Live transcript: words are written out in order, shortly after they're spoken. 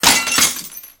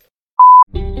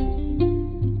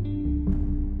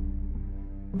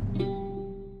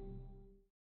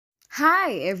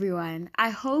Hi everyone, I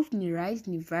hope you're right,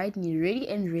 you're bright, you're ready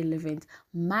and relevant.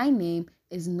 My name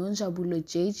is Nonjabulo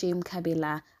JJ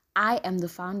Mkabela. I am the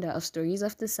founder of Stories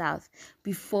of the South.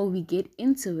 Before we get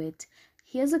into it,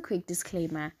 here's a quick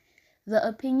disclaimer. The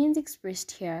opinions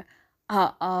expressed here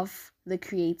are of the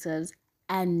creators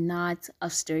and not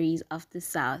of Stories of the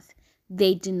South.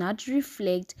 They do not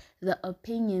reflect the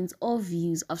opinions or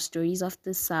views of Stories of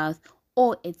the South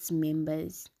or its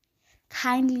members.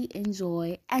 Kindly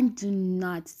enjoy and do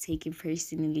not take it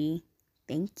personally.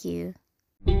 Thank you.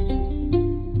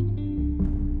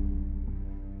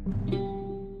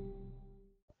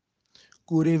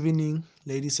 Good evening,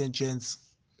 ladies and gents.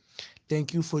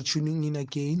 Thank you for tuning in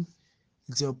again.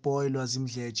 It's your boy Lwazim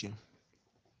Dleje.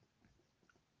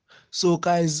 So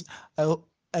guys,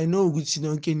 I know ukuthi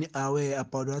nonke ni aware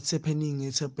about what's happening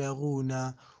eThepe ya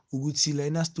rona ukuthi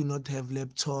learners do not have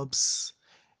laptops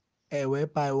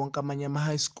whereby wonke amanye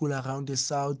ama-high school around the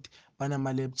south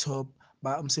banama-laptop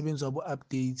umsebenzi wabo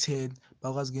updated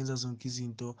bakwazi ukuyenza zonke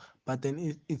izinto but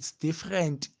then it's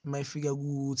different uma ifika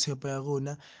kuThepe ya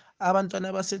rona.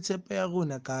 Abantwana baseThepe ya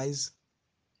rona guys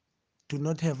do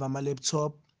not have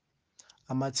ama-laptop,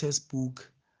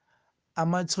 ama-textbook,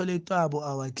 ama-toilet wabo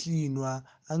awaklinwa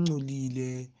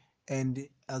angcolile and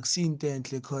akusinto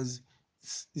enhle cause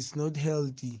it's not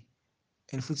healthy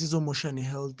and futhi izomosha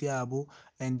ne-health yabo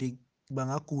and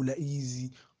bangagula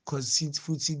easy cause since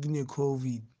futhi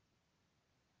kune-COVID.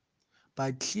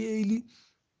 But clearly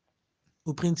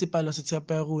uprincipal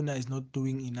waseThepe ya rona is not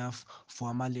doing enough for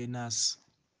ama-learners.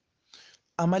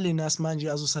 Ama-learners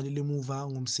manje azosalela emuva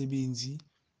ngomsebenzi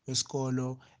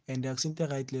wesikolo and akusinto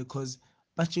right le cause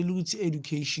batshela ukuthi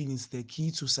education is the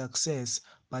key to success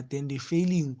but then they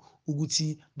failing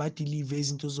ukuthi badelive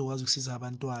izinto ezizokwazi ukusiza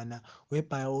abantwana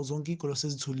whereby zonke iy'kolo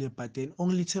sezitholile but then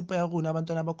only iThepe ya rona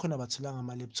abantwana bakhona batholanga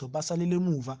ama-laptop basalele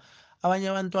emuva. Abanye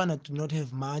abantwana do not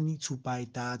have money to buy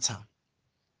data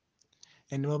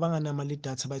and uma banganama le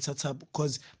datha bayithatha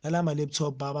because nala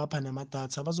ma-laptop babapha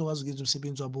namadatha bazokwazi ukwenza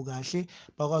umsebenzi wabo kahle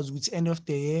bakwazi ukuthi end of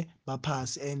the year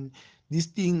baphase and this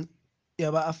thing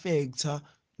yaba-affecta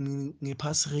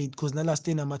nge-pass rate because na-last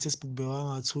year nama-textbook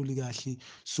bewangatholi kahle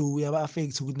so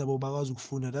yaba-affecta ukuthi nabo bakwazi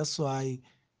ukufunda that's why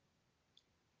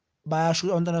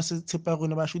bayasho abantwana baseThepe ya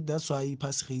rona basho ukuthi that's why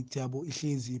i-pass rate yabo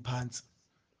ihlezi phansi.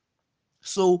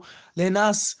 So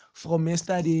learners from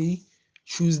yesterday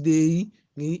Tuesday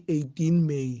nge-18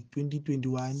 May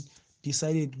 2021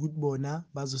 decided ukuthi bona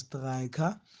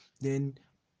bazostrike then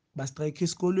bastrike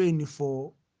esikolweni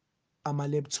for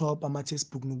ama-laptop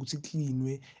ama-textbook nokuthi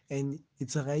cleanwe and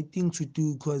it's a right thing to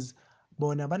do because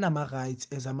bona banama-rights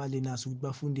as ama-learners ukuthi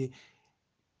bafunde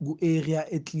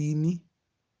ku-area eclean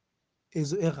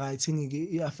e-right engeke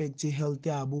i-affect i-health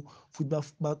yabo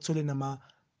futhi bathole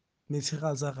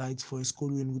materials are-right for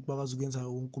esikolweni ukuthi bakwazi ukwenza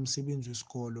wonke umsebenzi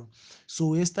wesikolo.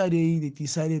 So yesterday they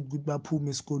decided ukuthi baphume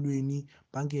esikolweni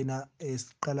bangena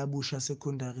Siqalabusha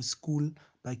Secondary School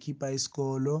bakhipha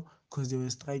isikolo because they were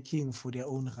striking for their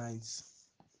own rights.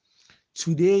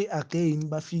 Today again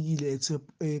bafikile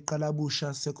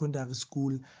eQalabusha Secondary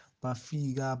School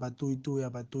bafika batoyitoya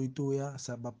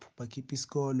bakhipha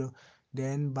isikolo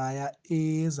then baya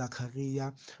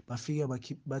eZakaria bafika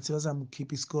bathi bazama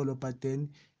ukukhipha isikolo but then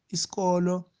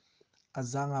isikolo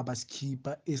azange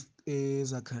basikhipha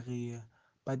eZakaria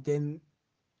but then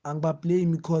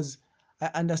angiba-blame because I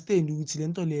understand ukuthi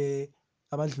lento le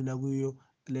abadlula kuyo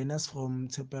learners from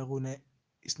Thepe ya rona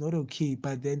it's not okay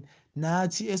but then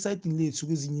nathi esayidini lethu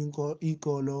kwezinye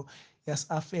iy'kolo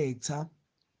yasi-affecta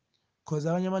because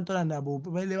abanye abantwana nabo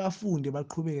kumele bafunde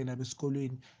baqhubeke nabo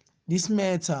esikolweni. This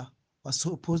matter was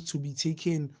supposed to be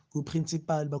taken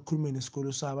ku-principal bakhulume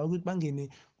nesikolo sabo ukuthi bangene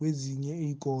kwezinye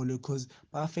iy'kole because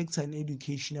ba-affecta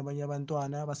ne-education yabanye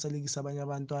abantwana basalekisa abanye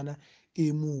abantwana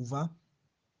emuva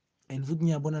and futhi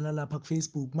ngiyabona nalapha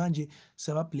ku-Facebook manje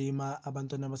siyaba-blame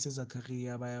abantwana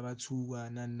baseZakaria bayabathuka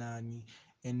nani nani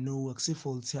and no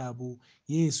akusi-fault yabo.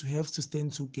 Yes, we have to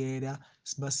stand together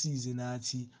sibasize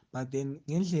nathi but then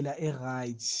ngendlela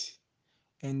e-right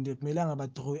and akumelanga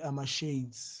ba-draw-e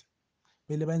ama-shades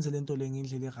kumele benze lento le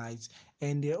ngendlela e-right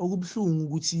and okubuhlungu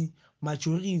ukuthi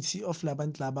majority of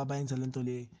labantu laba abayenza lento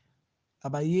le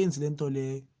abayenzi lento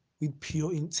le with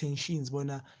pure intentions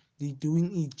bona they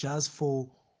doing it just for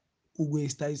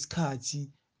ukwesta isikhathi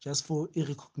just for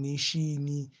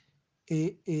i-recognition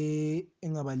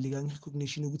engabalulekanga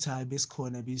i-recognition ukuthi hayi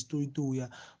besikhona besitoyitoya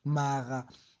mara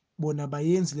bona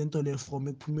bayenzi lento le from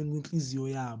ekuphumeni kwenhliziyo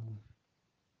yabo.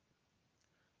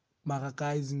 Mara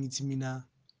guys ngithi mina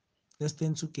let's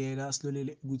stand together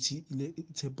silolele ukuthi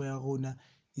iThepe ya rona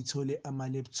ithole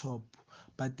ama-laptop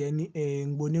but then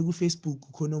ngibone ku-Facebook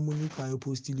kukhona omunye uguy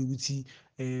ophostile ukuthi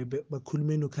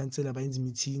bakhulume no-councillor bayenze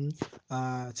meeting.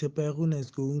 Tshepo ya rona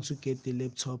is going to get the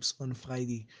laptops on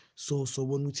Friday, so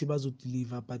sobona ukuthi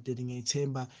bazodeliver, but then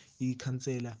ngiyayithemba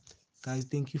i-councillor. Guys,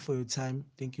 thank you for your time,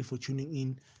 thank you for tuning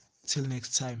in, till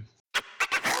next time.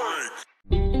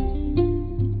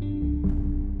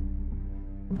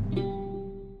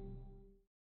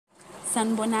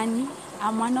 Sanbonani,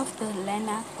 I'm one of the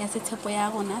learner yasitshepo ya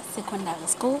rona secondary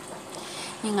school.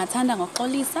 Ngingathanda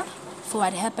ngoxolisa for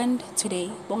what happened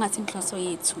today. Bongathi inhloso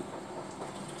yethu.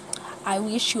 I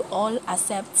wish you all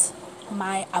accept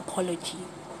my apology.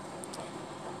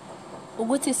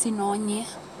 Ukuthi sinonye,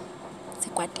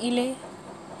 sikwatile,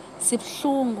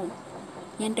 sibhlungu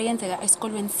ngento yenzeka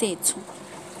esikolweni sethu.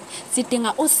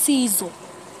 Sidinga usizo.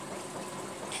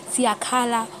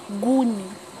 Siyakhala kuni.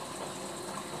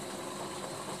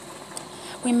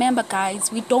 Remember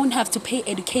guys, we don't have to pay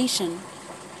education.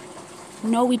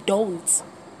 No, we don't.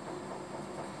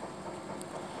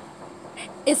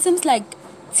 It seems like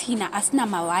Tina asina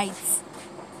my rights.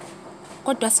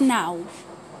 Kodwa sinawo.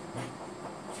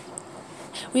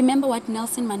 Remember what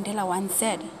Nelson Mandela once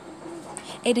said.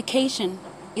 Education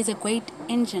is a great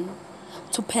engine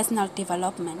to personal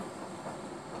development.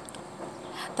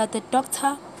 That the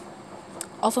doctor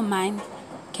of a mine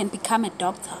can become a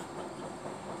doctor.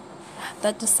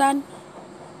 That the son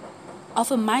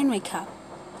of a mine worker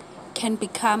can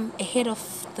become a head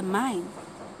of the mine.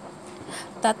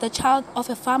 That the child of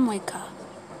a farm worker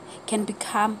can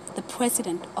become the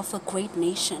president of a great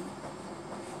nation.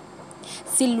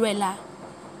 Silwela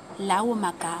lawo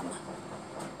magama.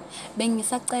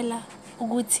 Bengisacela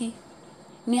ukuthi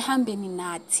nihambe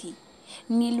ninathi,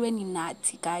 nilwe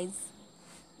ninathi guys.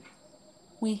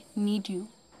 We need you.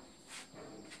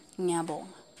 Ngiyabonga.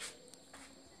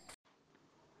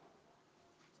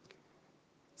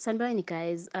 Sanibonani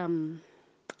guys,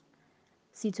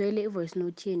 sithoyile i-voice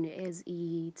note yenu as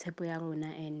itshepo ya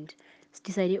rona and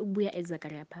sidecide ukubuya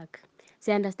eZakaria Park.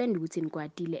 Siya-understand ukuthi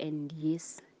nikwatile and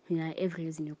yes, ngina every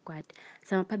reason yokukwata.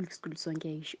 Sama-public school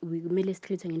sonke kumele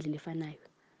si-treat-we ngendlela efanayo.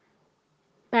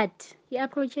 But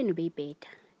i-approach yenu beyibheda.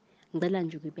 Ngicela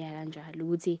nje ukuyibeka kanjalo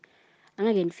ukuthi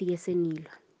angeke nifike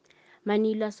senilwa.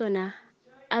 Manilwa sona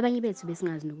abanye bethu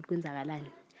besingazi nokuthi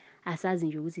kwenzakalani. Asazi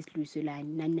nje ukuthi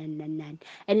silwiselani nani.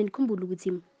 And nikhumbule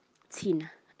ukuthi thina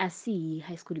asiyi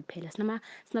high school kuphela.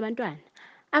 Sinabantwana.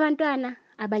 Abantwana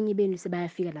abanye benu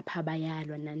sebayafika lapha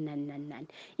bayalwa nani.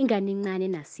 Ingane encane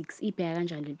na6 ibheka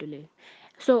kanjani lento leyo.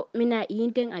 So mina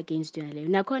into engainst yona leyo.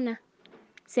 Nakhona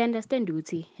siya-understand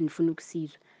ukuthi nifuna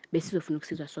ukusizwa. Besizofuna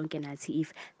ukusizwa sonke nathi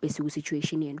if bese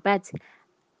ku-situation yenu. But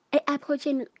approach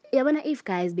yenu yabona if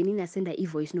guys beninasenda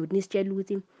i-voice note nisitshela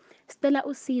ukuthi sicela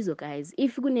usizo guys.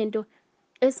 If kunento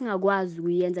esingakwazi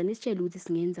ukuyenza nisitshela ukuthi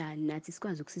singenzani nathi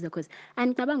sikwazi ukusiza because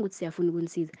anicabanga ukuthi siyafuna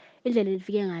ukunisiza. Indlela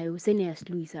enifike ngayo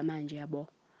seniyasilwisa manje yabo.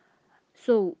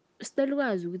 So sicela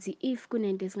ukwazi ukuthi if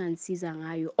kunento esinganisiza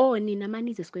ngayo or nina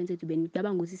manize sikwenze ethu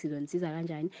benicabanga ukuthi sizonisiza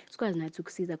kanjani sikwazi nathi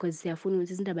ukusiza because siyafuna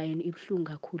ukuthi indaba yenu ibhlungu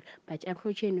kakhulu but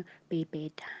approach yenu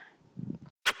beyibheda.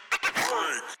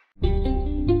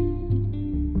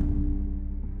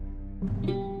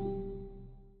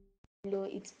 Hello,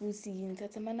 it's Busi.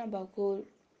 Ngithatha amanamba akho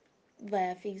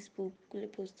via Facebook kule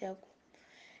post yakho.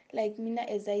 Like mina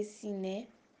as I seen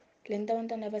lento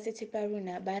abantwana baseTshepo ya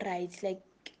rona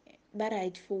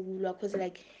ba-right for ukulwa cause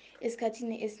like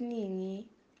esikhathini esiningi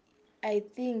I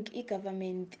think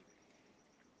i-government,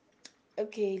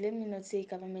 okay, let me not say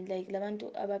government, like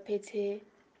labantu abaphethe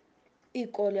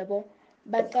iy'kole yabo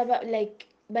like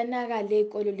banaka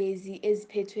ley'kole lezi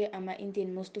eziphethwe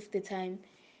ama-Indian most of the time,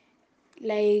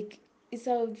 like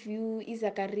iSouthview,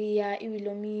 iZakaria,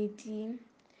 iWillowmead,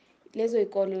 lezo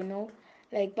y'kole no,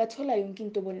 like bathola yonke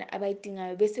into bona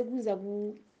abayidingayo bese kuza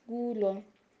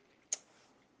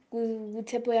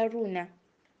kuTshepo ya rona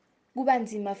kuba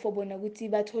nzima for bona ukuthi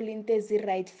bathole into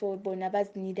ezi-right for bona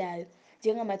abazinidayo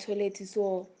njengama-toilet.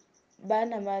 So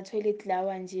banama-toilet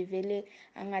lawa nje vele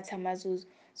angathi amazuzu.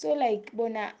 So like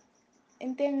bona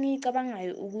into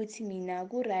engiyicabangayo ukuthi mina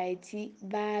ku-right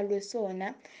balwe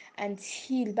sona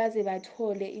until baze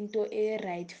bathole into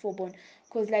e-right for bona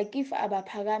cause like if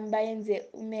abaphakami bayenze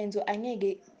umenzo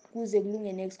angeke kuze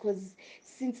kulunge next cause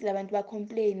since labantu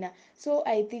ba-complain-a. So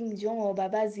I think njengoba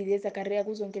bazile eZakaria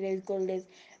kuzonke lezi kole lezi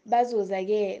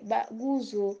bazoza-ke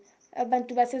kuzo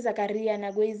abantu baseZakaria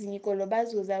nakwezinye iy'kolo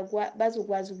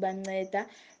bazokwazi ukubanceda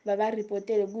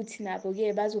babaripotele ukuthi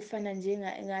nabo-ke bazofana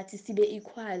njengathi sibe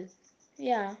equal.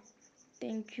 Yeah,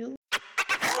 thank you.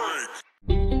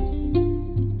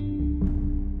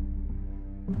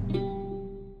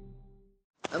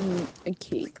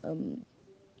 Okay,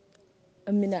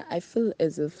 mean, I feel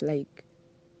as if like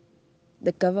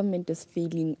the government is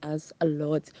failing us a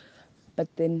lot, but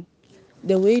then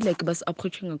the way like was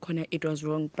approaching a corner, it was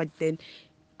wrong. But then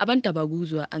abantu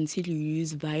abakuzwa until you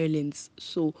use violence,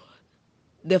 so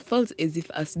they felt as if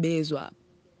asibezwa.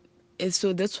 And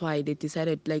so that's why they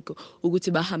decided like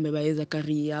ukuthi bahambe baye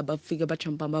eZakaria bafike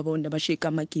bajumpa babona bashake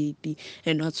amagate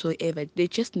and whatsoever. They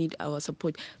just need our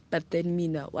support. But then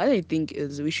mina, what I think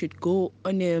is we should go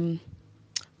on a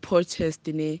protest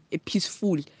in a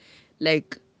peaceful,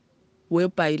 like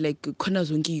whereby like khona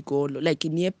zonke iy'kolo like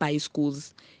nearby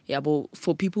schools yabo,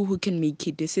 for people who can make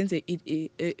it, they sense a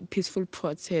peaceful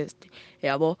protest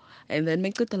yabo, and then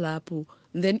meceda lapho,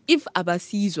 then if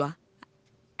abasizwa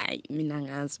I mina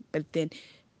angazi, but then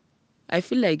I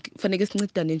feel like faneke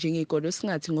sincedane njengey'kolo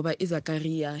singathi ngoba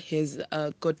iZakaria has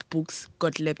got books,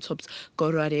 got laptops,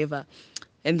 got whatever,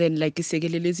 and then like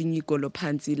isekelele ezinye iy'kolo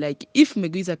phansi, like if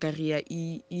mekuyiZakaria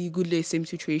ikule same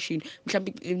situation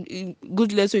mhlawumbe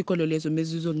kulezo y'kolo lezo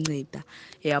mezizonceda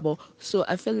yabo. So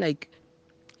I feel like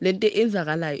lento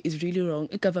eyenzakalayo is really wrong.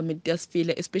 I-government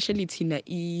iyasifila, especially thina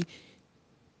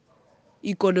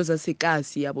iy'kolo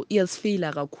zasekasi yabo,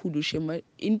 iyasifeyila kakhulu shame.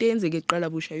 Into eyenzeke kuqala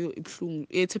busha yo ibuhlungu,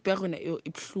 ethepho yakhona yo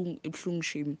ibuhlungu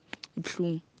shame,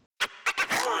 ibuhlungu.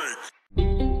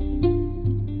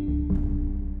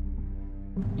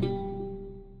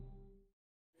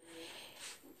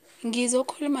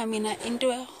 Ngizokhuluma mina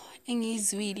into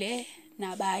engiyizwile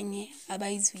nabanye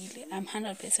abayizwile. I'm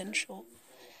 100% sure.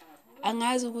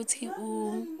 Angazi ukuthi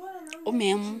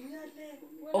umem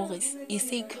or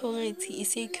i-security,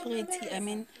 I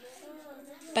mean,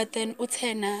 but then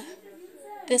uthena,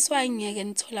 that's why ngiyeke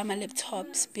nithola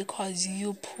ama-laptops, because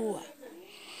you poor.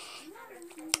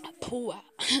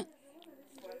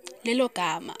 Lelo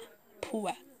gama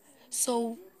poor.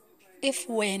 So if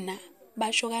wena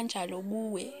basho kanjalo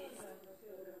kuwe,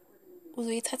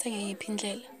 uzoyithatha ngeyiphi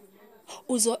indlela?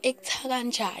 Uzo-acta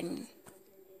kanjani?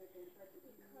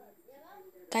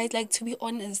 Guys, like, to be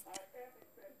honest,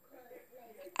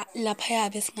 laphaya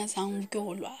besingazange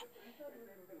ukuyolwa,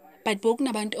 but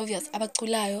bokunabantu obvious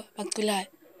abaculayo.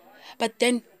 But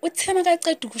then uthe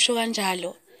makaceda ukusho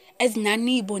kanjalo,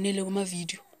 ezinani ibonele kuma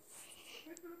video,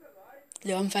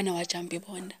 leyo mfana wajump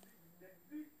ibonda,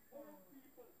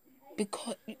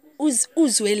 because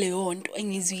uzwe leyo nto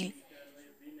engizwile.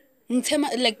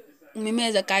 Ngithema like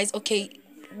ngimemeza, guys, okay,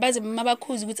 baze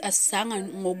mabakhuza ukuthi asizanga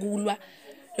ngokulwa.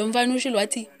 Lo mfana ushilo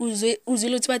wathi uzwile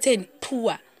ukuthi batheni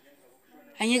poor.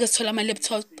 Angeke sithola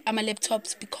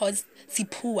ama-laptops because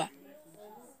siphuwa.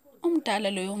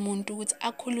 Umdala loyo muntu ukuthi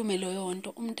akhulume loyo nto,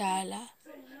 umdala.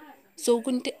 So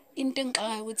into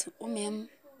engixakayo ukuthi umem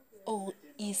or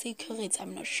i-security,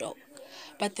 I'm not sure,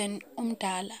 but then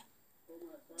umdala.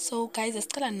 So guys,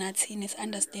 esicela nathi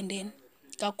understanding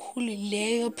kakhulu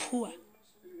leyo poor.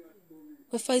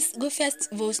 First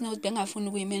voice note bengafuni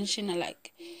ukuyimention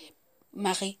like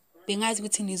mari bengazi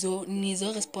ukuthi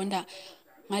nizo responda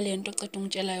ngale nto oceda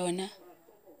ungitshela yona.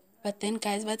 But then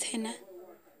guys bathena,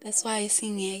 that's why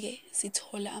singeke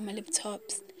sithola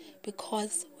ama-laptops,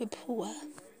 because we're poor.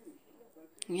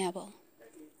 Ngiyabonga.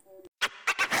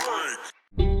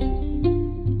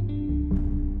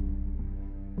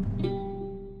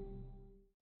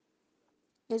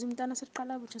 Lezi umntana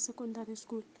seqala butsha secondary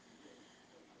school.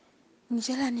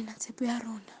 Ngitshela nina Tshepo ya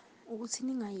rona ukuthi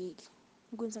ningayeki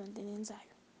ukwenza lento eniyenzayo,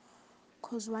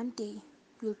 because one day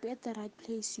you'll be at the right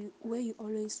place where you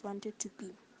always wanted to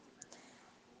be.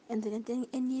 And then lento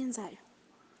eniyenzayo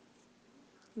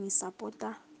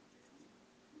ngisapota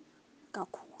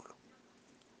kakhulu.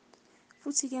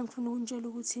 Futhi ke ngifuna ukunitshela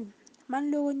ukuthi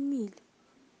maniloko nimile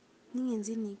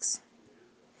ningenzi nix,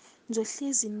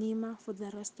 nizohlezi nima for the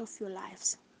rest of your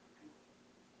lives.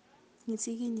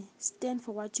 Ngithi kini, stand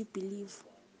for what you believe,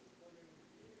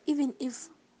 even if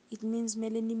it means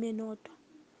mele nime nodwa,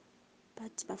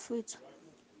 but bafowethu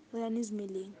cela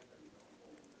nizimeleni.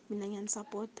 Mina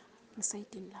ngiyanisapota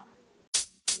ngisayidini lami.